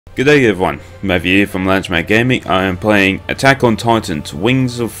G'day everyone, Mav here from Launchmate Gaming. I am playing Attack on Titan's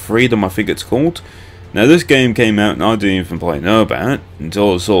Wings of Freedom, I think it's called. Now this game came out and I didn't even know about it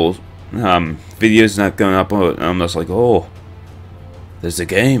until I saw videos and that going up on it, and I'm just like, oh, there's a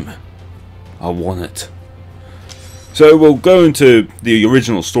game. I want it. So we'll go into the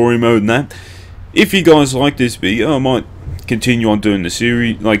original story mode and that. If you guys like this video, I might continue on doing the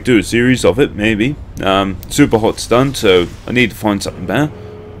series, like do a series of it, maybe. Super hot's done, so I need to find something better.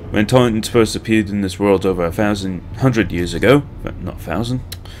 When Titans first appeared in this world over 100 years ago, but not 1,000,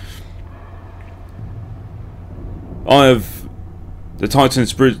 the Titan's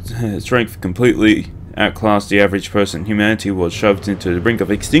strength completely outclassed the average person. Humanity was shoved into the brink of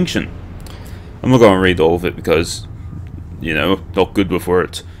extinction. I'm not going to read all of it because, you know, not good with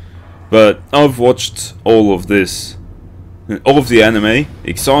words. But I've watched all of this, all of the anime,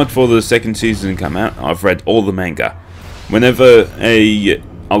 excited for the second season to come out. I've read all the manga. Whenever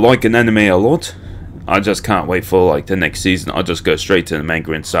I like an anime a lot, I just can't wait for like the next season. I just go straight to the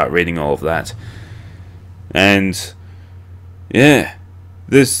manga and start reading all of that. And yeah,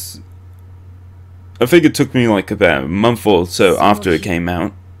 this, I think it took me like about a month or so after it came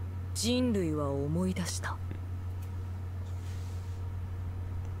out.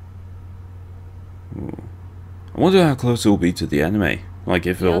 Ooh. I wonder how close it will be to the anime. Like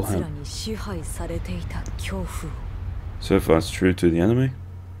if it'll have. So far it's true to the anime.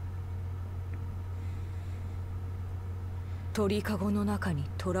 He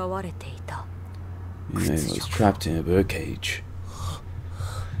was trapped in a birdcage.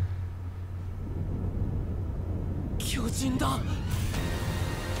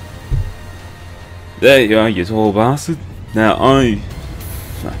 There you are, you tall bastard. Now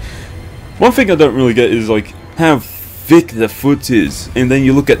one thing I don't really get is like how thick the foot is, and then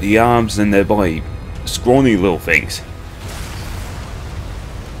you look at the arms and they're like scrawny little things.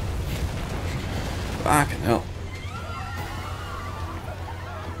 Fucking hell.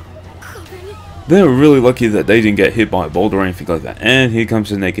 They were really lucky that they didn't get hit by a boulder or anything like that. And here comes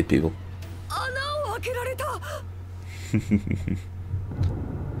the naked people.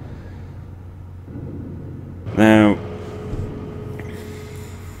 Now,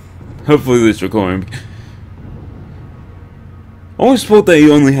 hopefully this recording. I always thought that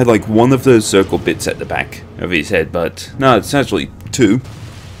he only had like one of those circle bits at the back of his head, but no, it's actually two.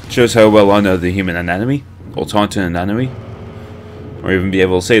 Shows how well I know the human anatomy, or Titan anatomy. Or even be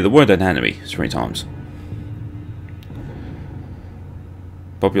able to say the word anatomy 3 times.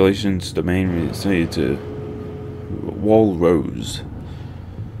 Population's domain is to Wall Rose.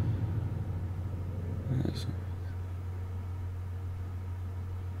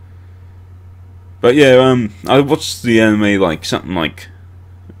 But yeah, I watched the anime like something like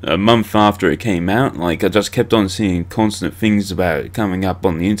a month after it came out. Like I just kept on seeing constant things about it coming up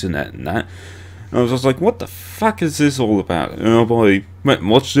on the internet and that. And I was just like, what the fuck is this all about? And I went and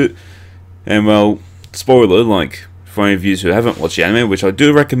watched it. And well, spoiler, like, for any of you who haven't watched the anime, which I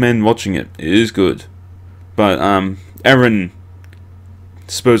do recommend watching it. It is good. But, Eren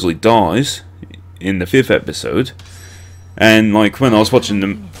supposedly dies in the 5th episode. And, like, when I was watching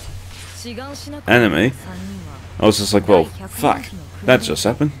the anime, I was just like, well, fuck, that just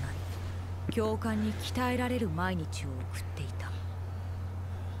happened.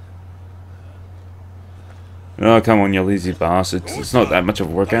 Oh, come on, you lazy bastards. It's not that much of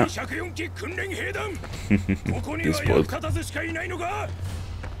a workout. This bloke.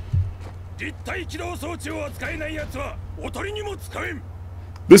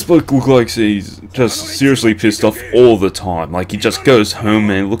 This bloke looks like he's just seriously pissed off all the time. Like, he just goes home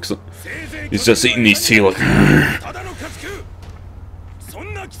and looks like he's just eating his tea like...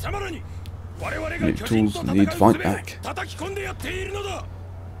 Need tools, need to fight back.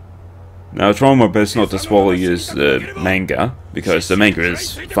 Now, I try my best not to spoil you the manga, because the manga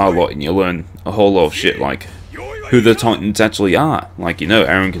is far lot and you learn a whole lot of shit, like who the Titans actually are. Like, you know,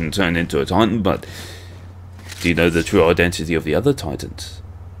 Eren can turn into a Titan, but do you know the true identity of the other Titans?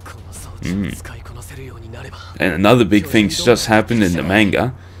 And another big thing's just happened in the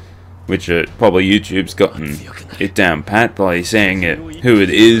manga, which probably YouTube's gotten it down pat by saying it, who it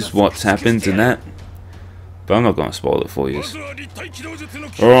is, what's happened and that. But I'm not going to spoil it for you.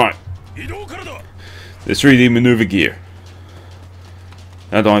 Alright. The 3D maneuver gear.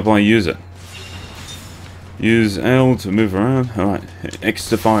 How do I use it? Use L to move around. Alright. X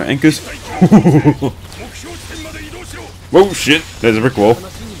to fire anchors. Whoa, shit. There's a brick wall.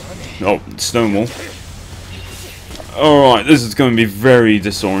 Oh, stone wall. Alright, this is going to be very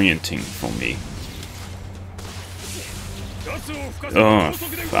disorienting for me. Oh,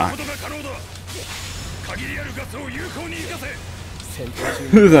 fuck.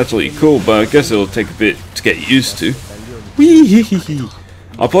 This is actually cool, but I guess it'll take a bit to get used to. Wee.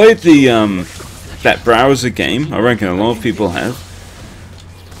 I played the that browser game. I reckon a lot of people have.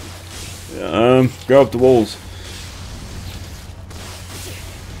 Go up the walls.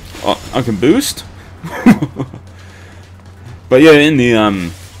 Oh, I can boost. But yeah, in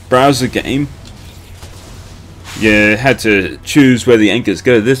the browser game, you had to choose where the anchors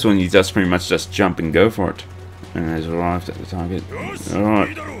go. This one, you just pretty much just jump and go for it, and it's arrived at the target. All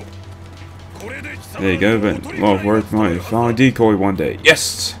right. There you go, but a lot of work might find decoy one day.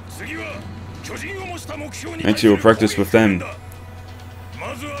 Yes! Make sure you practice with them.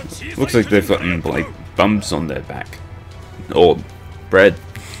 Looks like they've gotten like bumps on their back. Or bread.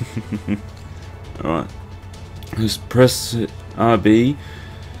 Alright. Just press RB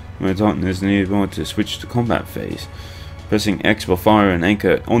when Titan is nearby to switch to combat phase. Pressing X will fire an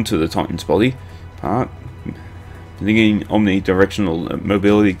anchor onto the Titan's body part, beginning omnidirectional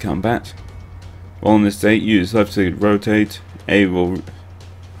mobility combat. While in this state, use left to rotate. A will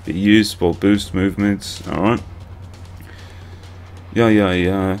be used for boost movements. Alright.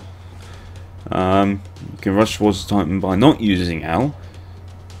 Yeah. You can rush towards the Titan by not using L.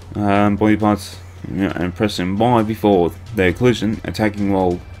 Body parts, and pressing Y before their collision. Attacking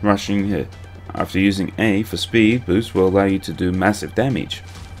while rushing here. After using A for speed boost will allow you to do massive damage.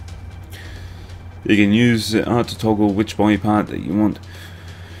 You can use R to toggle which body part that you want.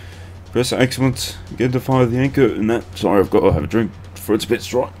 Press X once again to fire the anchor, and that. Sorry, I've got to have a drink before it's a bit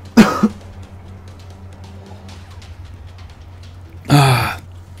dry.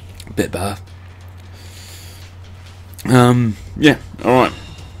 Bit bad. Yeah, alright.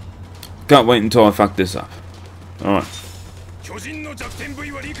 Can't wait until I fuck this up. Alright.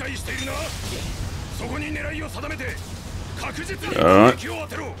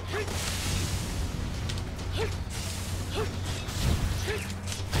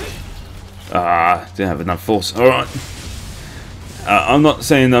 Alright. Didn't have enough force. Alright. I'm not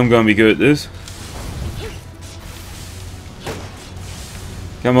saying I'm going to be good at this.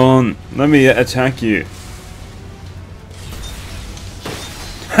 Come on, let me attack you.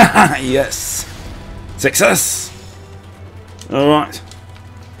 Haha, yes! Success! Alright.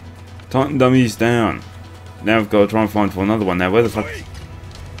 Titan dummies down. Now I've got to try and find for another one now. Where the fuck?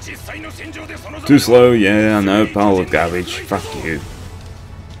 Too slow, yeah, I know, pile of garbage. Fuck you.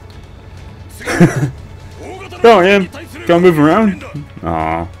 Oh, I am. Can't move around.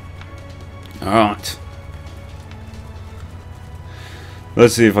 Aww. Alright.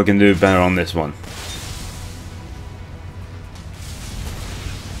 Let's see if I can do better on this one.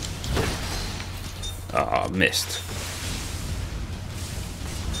 Ah, missed.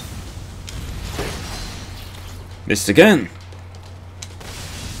 Missed again.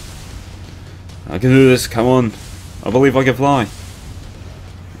 I can do this, come on. I believe I can fly.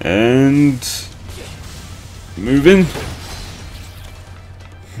 And moving.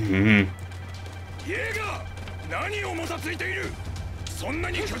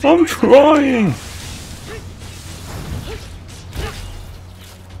 I'm trying.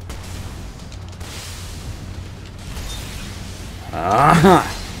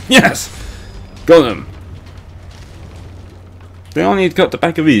 Ah, yes, got him. They only need to cut the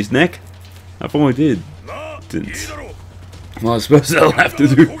back of his neck. I thought I did. Didn't. Well, I suppose they'll have to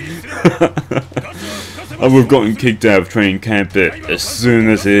do. I would have gotten kicked out of training camp as soon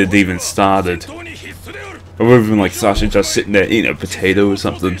as it had even started. I would have been like Sasha just sitting there eating a potato or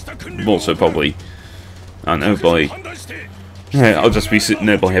something. Also probably, I don't know, by... Yeah, I'll just be sitting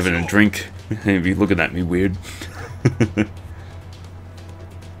there by having a drink. And be looking at me weird.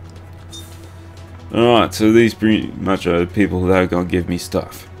 Alright, so these pretty much are the people that are going to give me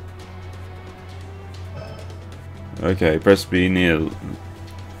stuff. Okay, press B near...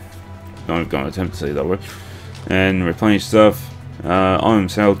 I'm going to attempt to say that word. And replenish stuff. Item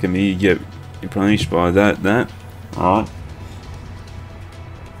cell can be get replenished by that. Alright.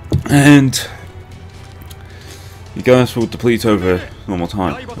 And... you guys will deplete over normal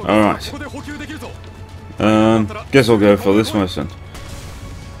time. Alright. Guess I'll go for this person.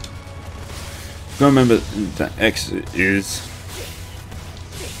 Gotta remember that X is...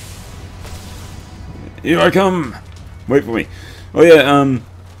 Here I come! Wait for me. Oh yeah,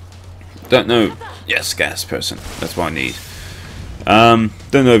 don't know. Yes, gas person. That's what I need.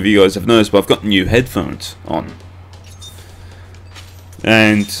 Don't know if you guys have noticed, but I've got new headphones on.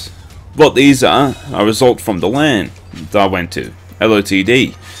 And what these are a result from the LAN that I went to.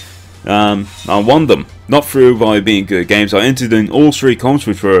 A.o.T. I won them. Not through by being good games. I entered in all 3 comps,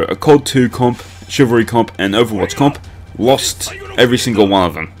 which were a COD 2 comp, Chivalry comp, and Overwatch comp. Lost every single one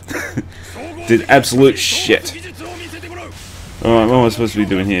of them. Did absolute shit. Alright, what am I supposed to be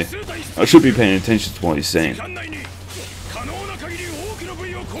doing here? I should be paying attention to what he's saying.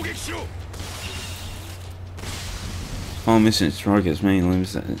 While missing strike as many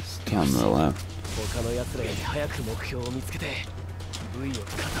limbs as can allow.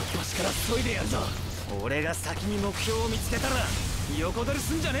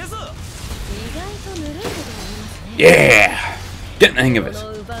 Yeah! Get the hang of it.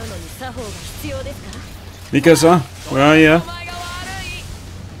 Mikasa, where are you?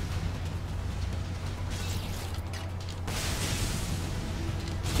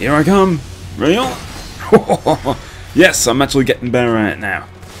 Here I come! Real? Yes, I'm actually getting better at it now.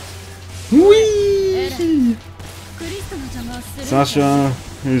 Whee! Sasha,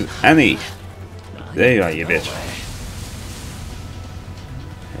 who's Annie? There you are, you bitch.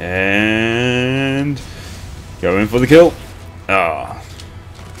 And go in for the kill. Ah.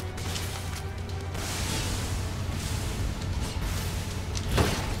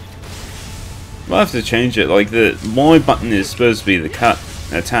 I'll have to change it. Like the Y button is supposed to be the cut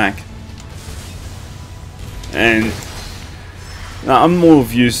attack, and I'm more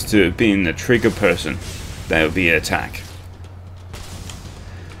used to being the trigger person. That would be attack.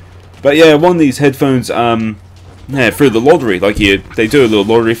 But yeah, one of these headphones, yeah, through the lottery, like they do a little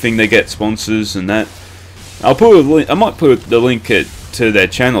lottery thing. They get sponsors and that. I'll put a link. I might put the link to their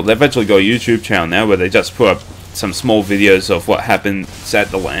channel. They've actually got a YouTube channel now where they just put up some small videos of what happens at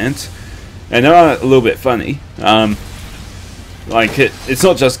the land, and they are a little bit funny. Like it's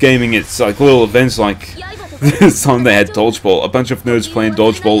not just gaming. It's like little events. Like this time they had dodgeball. A bunch of nerds playing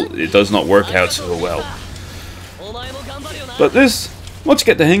dodgeball. It does not work out so well. But this, once you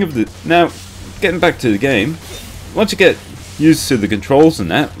get the hang of it, now getting back to the game, once you get used to the controls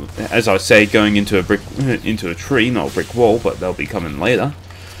and that, as I say, going into a tree, not a brick wall, but they'll be coming later.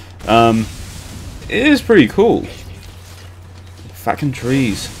 It is pretty cool. Fucking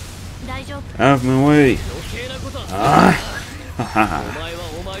trees. Out of my way. Ah.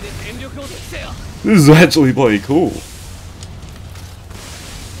 This is actually bloody cool.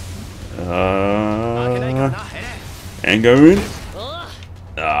 And go in.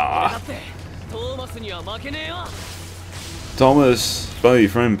 Ah. Thomas, buddy,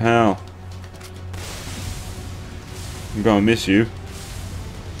 friend, pal. I'm gonna miss you.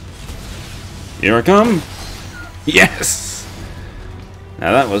 Here I come. Yes.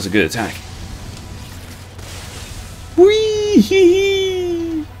 Now that was a good attack. Whee!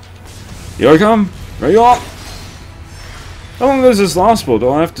 Here I come. Ready up. How long does this last for? Do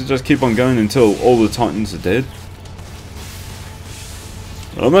I have to just keep on going until all the Titans are dead?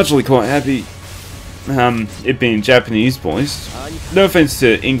 I'm actually quite happy it being Japanese voiced. No offense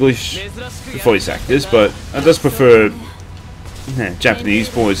to English voice actors, but I just prefer Japanese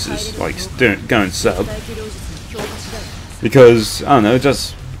voices, like going sub, because I don't know, it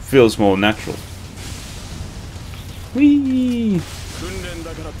just feels more natural. Whee!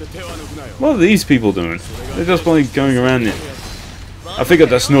 What are these people doing? They're just like going around it. I think I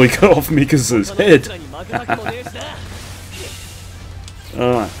just nearly cut off Mikasa's head.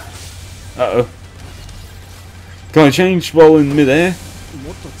 Alright. Uh-oh. Can I change while in midair?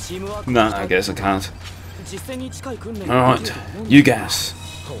 Nah, I guess I can't. Alright, you gas.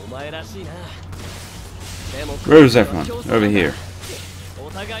 Where is everyone? Over here.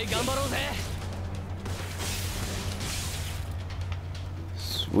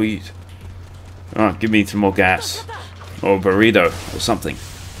 Sweet. Alright, give me some more gas. Or a burrito, or something.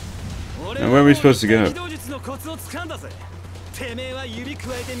 Now where are we supposed to go?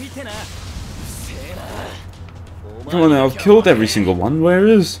 Come on now, I've killed every single one. Where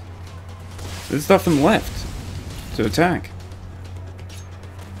is? There's nothing left to attack.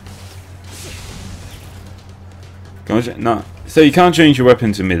 No. So you can't change your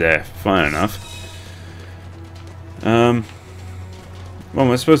weapons in midair. Fine enough. Well,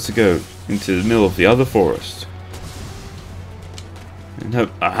 am I supposed to go into the middle of the other forest? And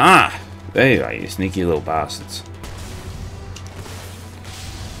hope. Aha! There you are, you sneaky little bastards.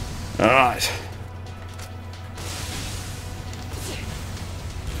 Alright.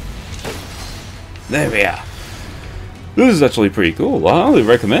 There we are. This is actually pretty cool. I highly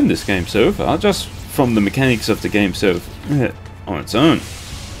recommend this game so far, just from the mechanics of the game so on its own.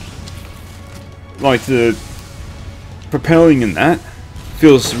 Like the propelling in that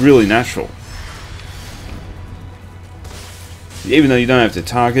feels really natural. Even though you don't have to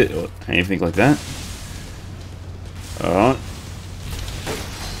target or anything like that. Alright.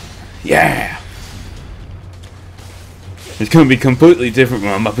 Yeah! It's going to be completely different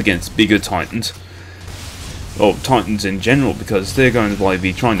when I'm up against bigger Titans. Or Titans in general, because they're going to like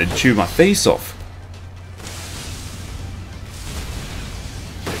be trying to chew my face off.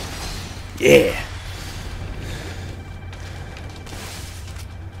 Yeah.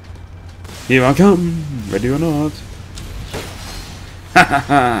 Here I come. Ready or not. Ha ha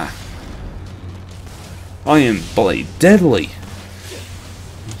ha. I am bloody deadly.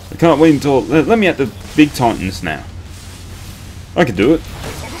 I can't wait until... Let me at the big titans now. I can do it.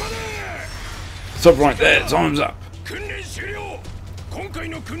 Stop right there. Time's up.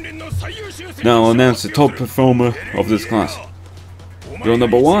 Now I'll announce the top performer of this class. You're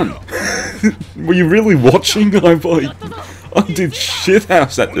number 1. Were you really watching? I did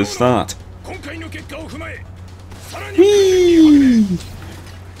shithouse at the start. Whee!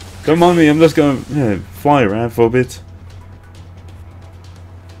 Don't mind me, I'm just going to fly around for a bit.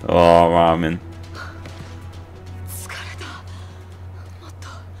 Oh, ramen.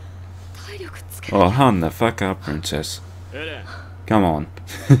 Oh, hon the fuck up, princess. Come on.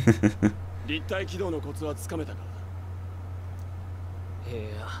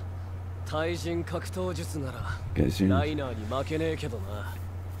 Sorry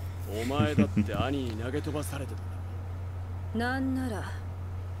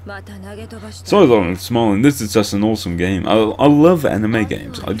that I'm smiling, this is just an awesome game. I love anime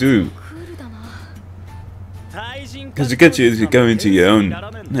games, I do. Because it gets you to go into your own,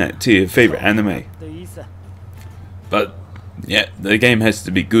 to your favourite anime. But, yeah, the game has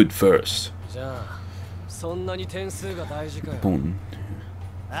to be good first.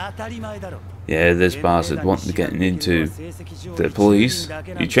 Yeah, this bastard wanting to get into the police.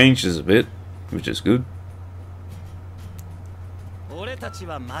 He changes a bit, which is good.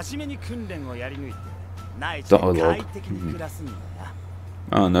 Dialogue.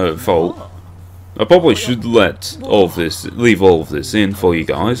 Oh no, fault. I probably should let all of this, leave all of this in for you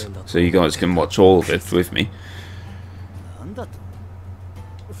guys, so you guys can watch all of it with me.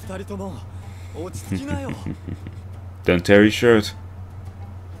 Don't tear your shirt.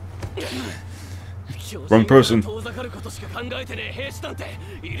 Wrong person.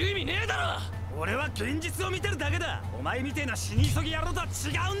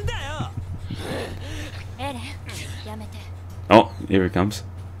 Oh, here it comes.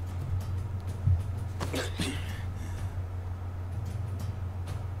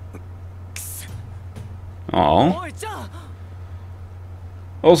 Oh.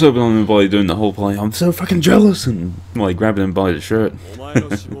 Also, by doing the whole play, I'm so fucking jealous, and like grabbing him by the shirt.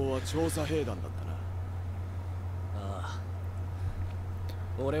 Oh.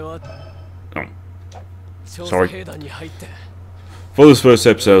 Sorry. For this first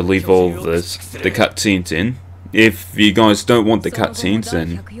episode, leave all of this, the cutscenes in. If you guys don't want the cutscenes,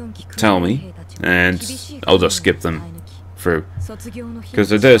 then tell me, and I'll just skip them through.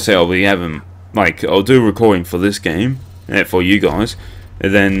 Because I dare say I'll be having, like, I'll do recording for this game, for you guys,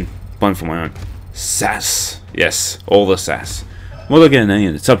 and then one for my own. Sass. Yes, all the sass. Well, again,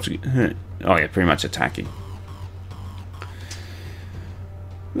 the subject. Oh yeah, pretty much attacking.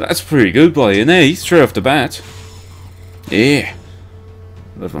 That's pretty good, bloody. And hey, straight off the bat. Yeah.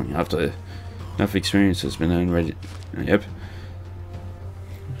 Lovely. After enough experience has been earned, ready. Yep.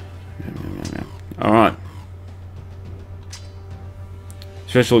 Alright.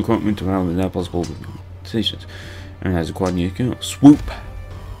 Special equipment to allow without possible stations. And has acquired new skill. Swoop.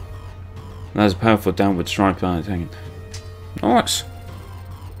 That has a powerful downward strike by attacking. Nice.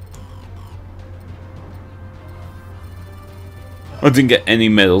 I didn't get any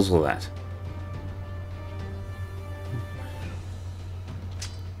medals for that.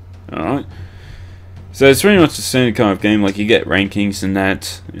 Alright. So it's pretty much the same kind of game, like you get rankings and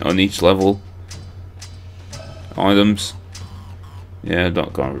that on each level. Items. Yeah,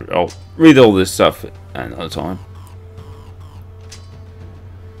 not gonna. I'll read all this stuff at another time.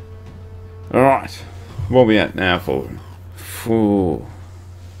 Alright. What are we at now for?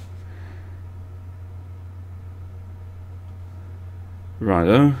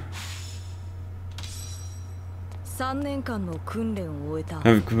 Righto. Having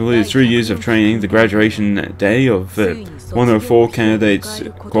completed 3 years of training, the graduation day of 104 candidates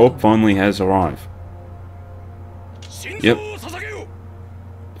corps finally has arrived. Yep.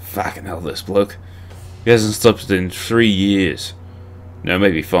 Fucking hell, this bloke. He hasn't slept in 3 years. No,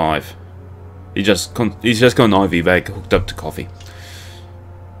 maybe 5. He's just got an IV bag hooked up to coffee.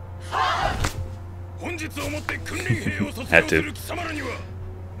 Had to.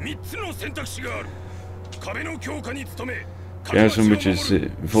 Garrison, which is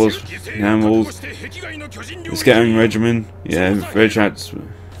enforced animals. The scouting regiment, yeah, veg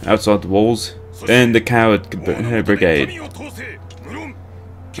outside the walls. Then the coward brigade.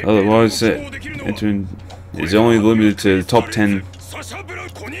 Otherwise, entering is only limited to the top 10.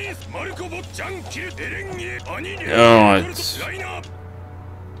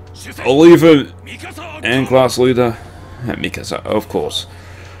 I'll leave it. And class leader. And Mikasa, of course.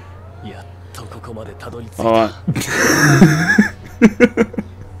 Alright.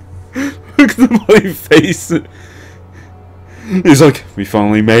 Look at the bloody face. He's like, we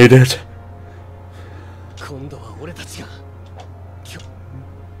finally made it.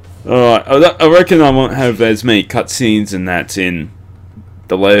 Alright, I reckon I won't have as many cutscenes and that in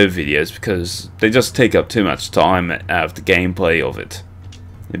the later videos because they just take up too much time out of the gameplay of it.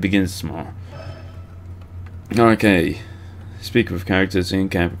 It begins small. Okay. Speak with characters in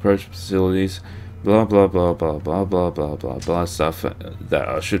camp, approach facilities, blah blah blah blah blah blah blah blah blah stuff that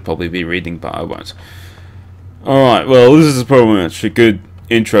I should probably be reading, but I won't. Alright, well, this is pretty much a good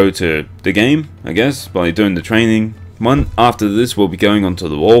intro to the game, I guess, by doing the training. After this, we'll be going onto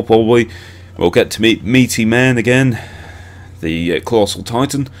the wall, probably. We'll get to meet Meaty Man again, the Colossal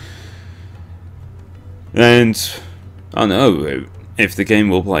Titan. And, I don't know if the game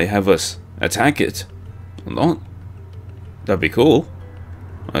will have us attack it or not. That'd be cool.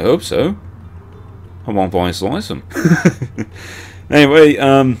 I hope so. I won't buy and slice them. Anyway,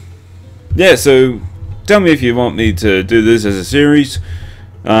 yeah, so tell me if you want me to do this as a series.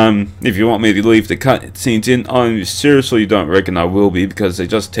 If you want me to leave the cutscenes in, I seriously don't reckon I will be because they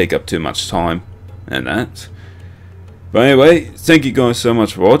just take up too much time and that. But anyway, thank you guys so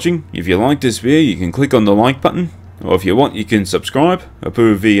much for watching. If you like this video, you can click on the like button, or if you want, you can subscribe. I put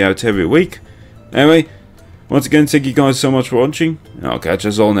a video out every week. Anyway, once again, thank you guys so much for watching, and I'll catch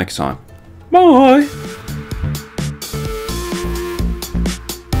us all next time. Bye!